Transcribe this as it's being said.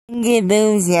Дорогие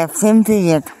друзья, всем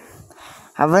привет!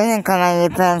 А вы на канале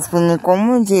транспортной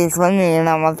комнате, и с вами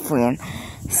Ленар Латтфулин.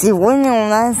 Сегодня у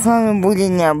нас с вами будет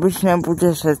необычное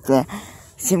путешествие.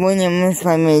 Сегодня мы с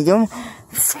вами идем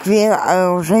в сквер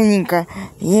оружейника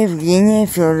Евгения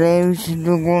Федоровича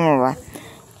Драгунова.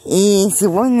 И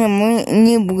сегодня мы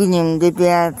не будем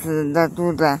добираться до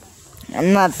туда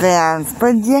на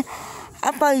транспорте,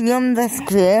 а пойдем до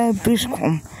сквера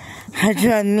пешком.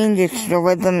 Хочу отметить, что в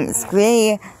этом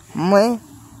сквере мы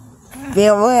в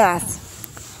первый раз,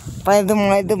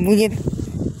 поэтому это будет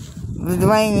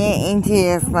вдвойне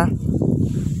интересно.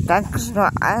 Так что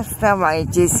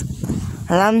оставайтесь.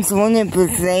 Нам сегодня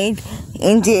предстоит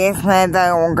интересная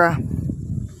дорога.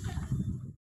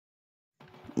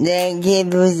 Дорогие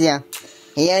друзья,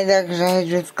 я также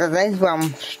хочу сказать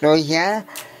вам, что я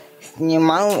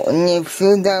снимал не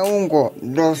всю дорогу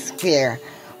до сквера,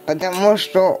 потому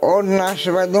что от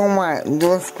нашего дома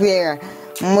до сквера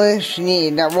мы шли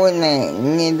довольно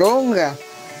недолго,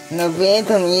 но при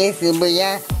этом, если бы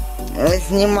я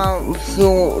снимал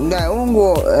всю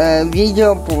дорогу,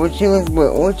 видео получилось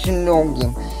бы очень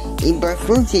долгим. И по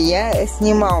сути я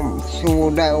снимал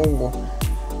всю дорогу.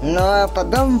 Но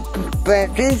потом в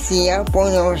процессе я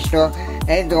понял, что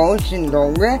это очень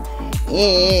долго,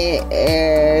 и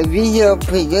видео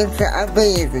придется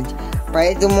обрезать.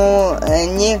 Поэтому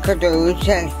некоторую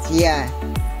часть я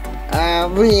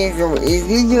вырезал из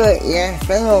видео и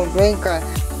оставил только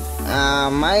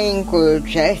маленькую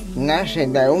часть нашей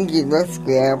дороги до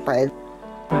сквера.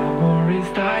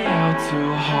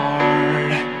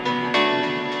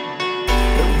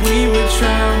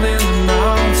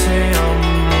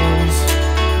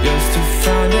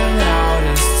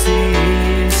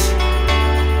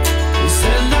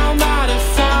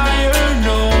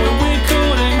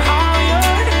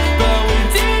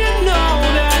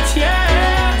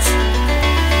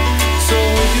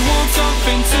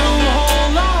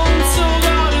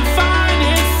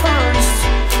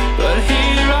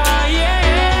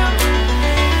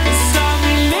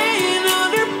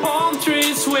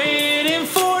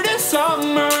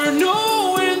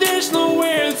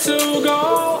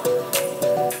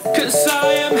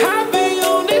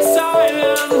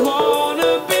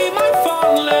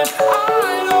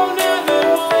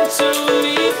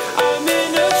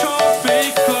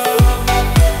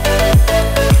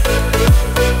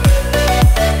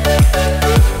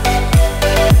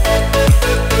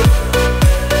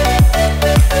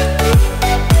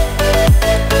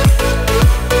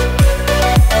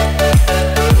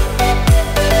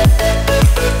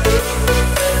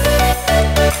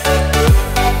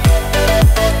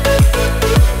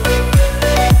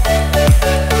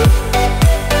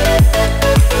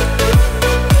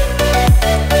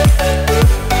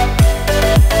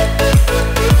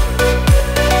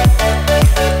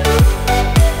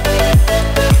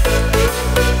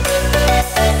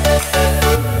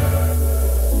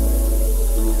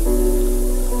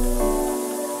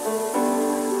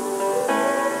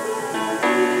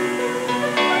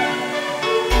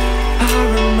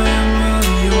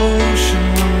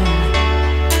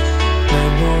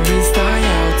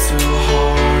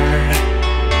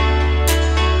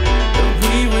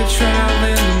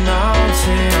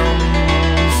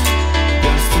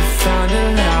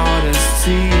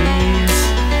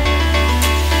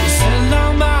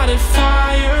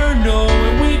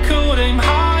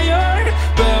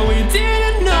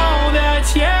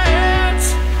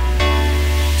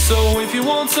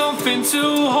 Something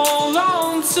to hold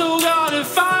on to, gotta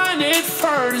find it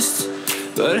first.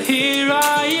 But here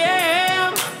I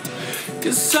am,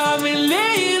 'cause I've been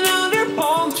laying under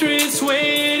palm trees,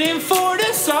 waiting for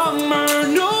the summer,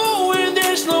 knowing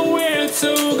there's nowhere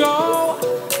to go.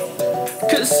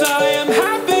 'Cause I am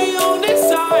happy on this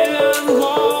island,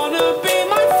 wanna be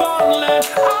my farmland.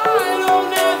 I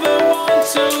don't ever want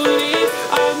to leave,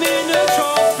 I'm in a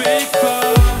tropic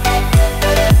club.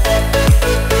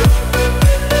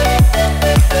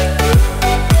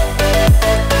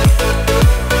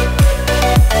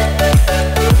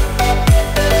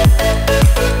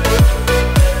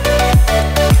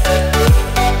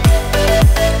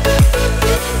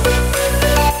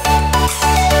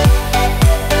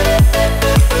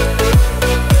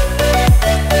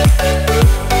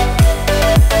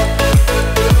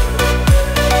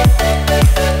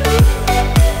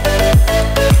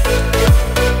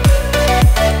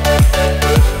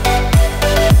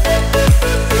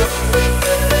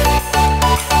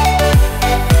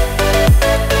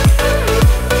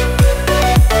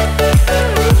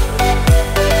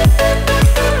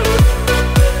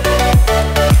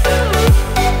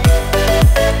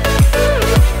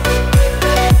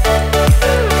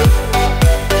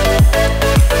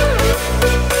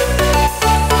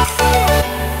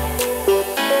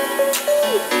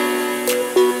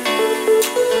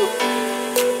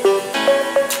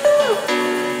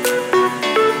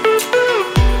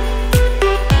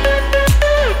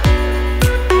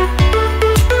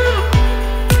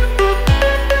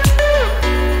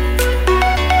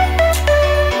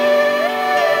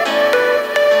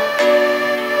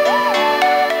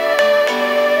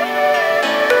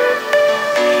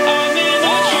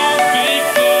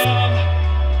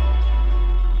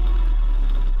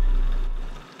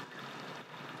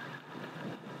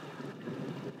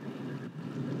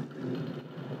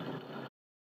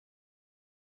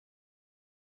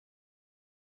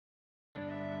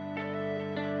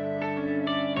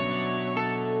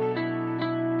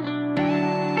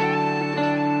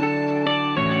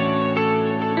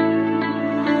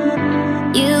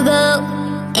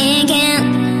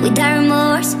 without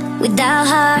remorse, without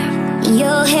heart. In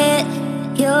your head,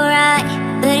 you're right,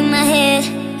 but in my head,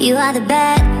 you are the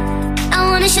bad. I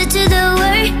wanna show to the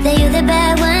world that you're the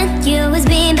bad one. You always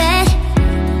being bad.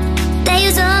 That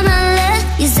use all my love,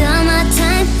 use all my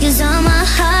time, use all my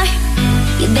heart.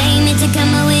 You beg me to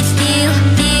come up with you.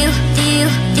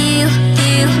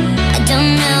 I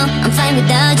don't know, I'm fine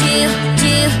without you.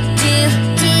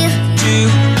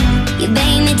 You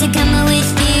beg me to come up with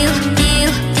you.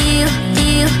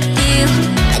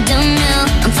 I don't know,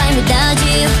 I'm fine without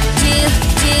you.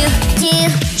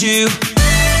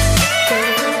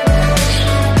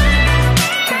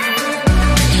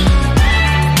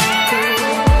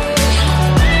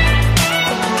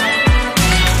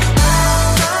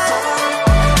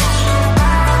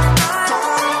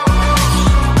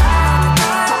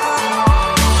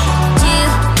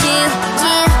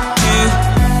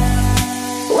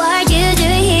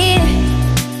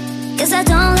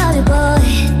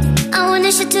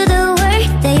 To the world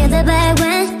that you're the bad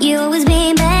one, you always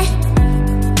being bad.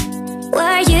 What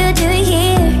are you doing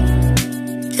here?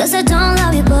 Cause I don't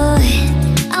love you, boy.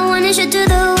 I wanna show to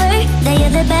the world that you're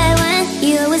the bad one,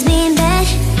 you always being bad.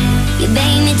 You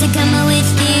beg me to come up with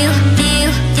you.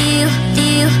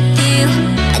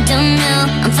 I don't know,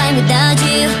 I'm fine without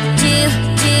you.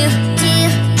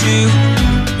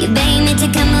 You beg me to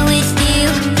come up with you.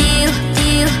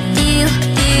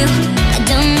 I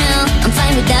don't know, I'm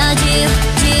fine without you.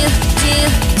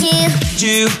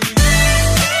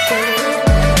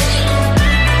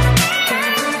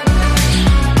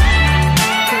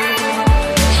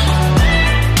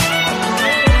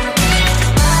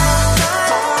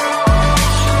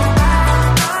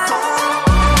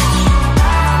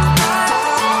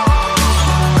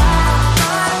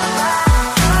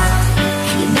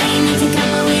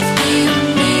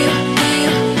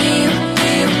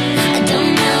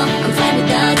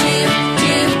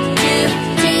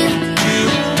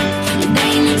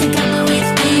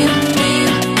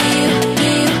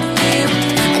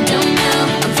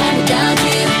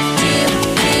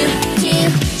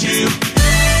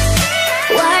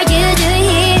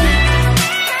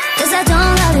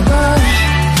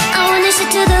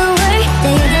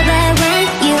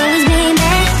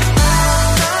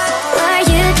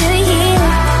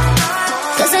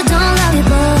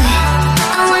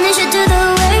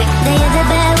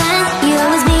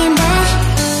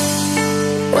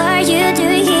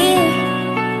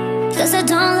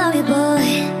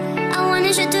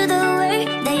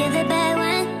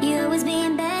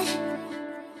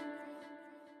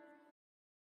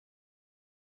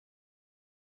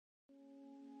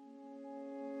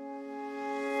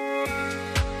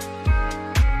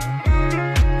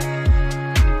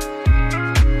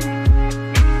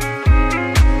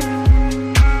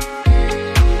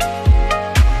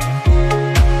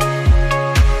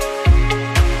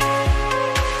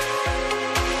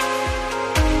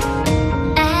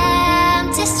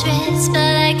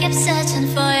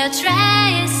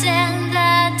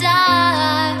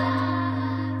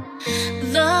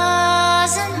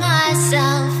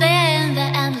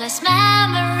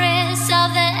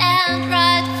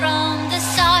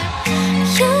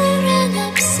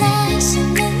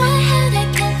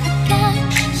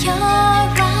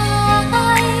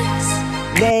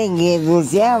 Дорогие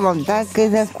друзья, вот так и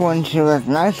закончилась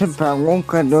наша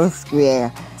прогулка до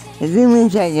сквера.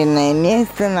 Замечательное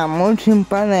место, нам очень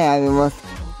понравилось.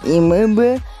 И мы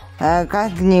бы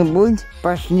как-нибудь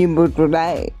пошли бы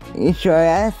туда еще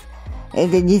раз.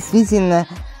 Это действительно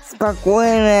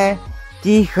спокойное,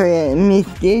 тихое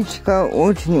местечко,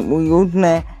 очень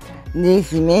уютное для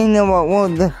семейного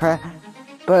отдыха,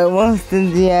 просто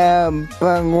для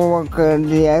прогулок,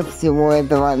 для всего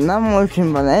этого. Нам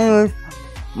очень понравилось.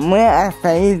 Мы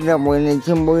остались довольны,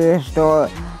 тем более, что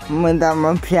мы там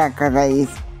вообще оказались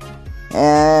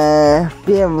в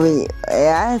первый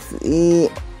раз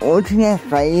и очень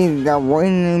остались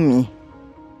довольными.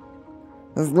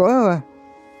 Здорово!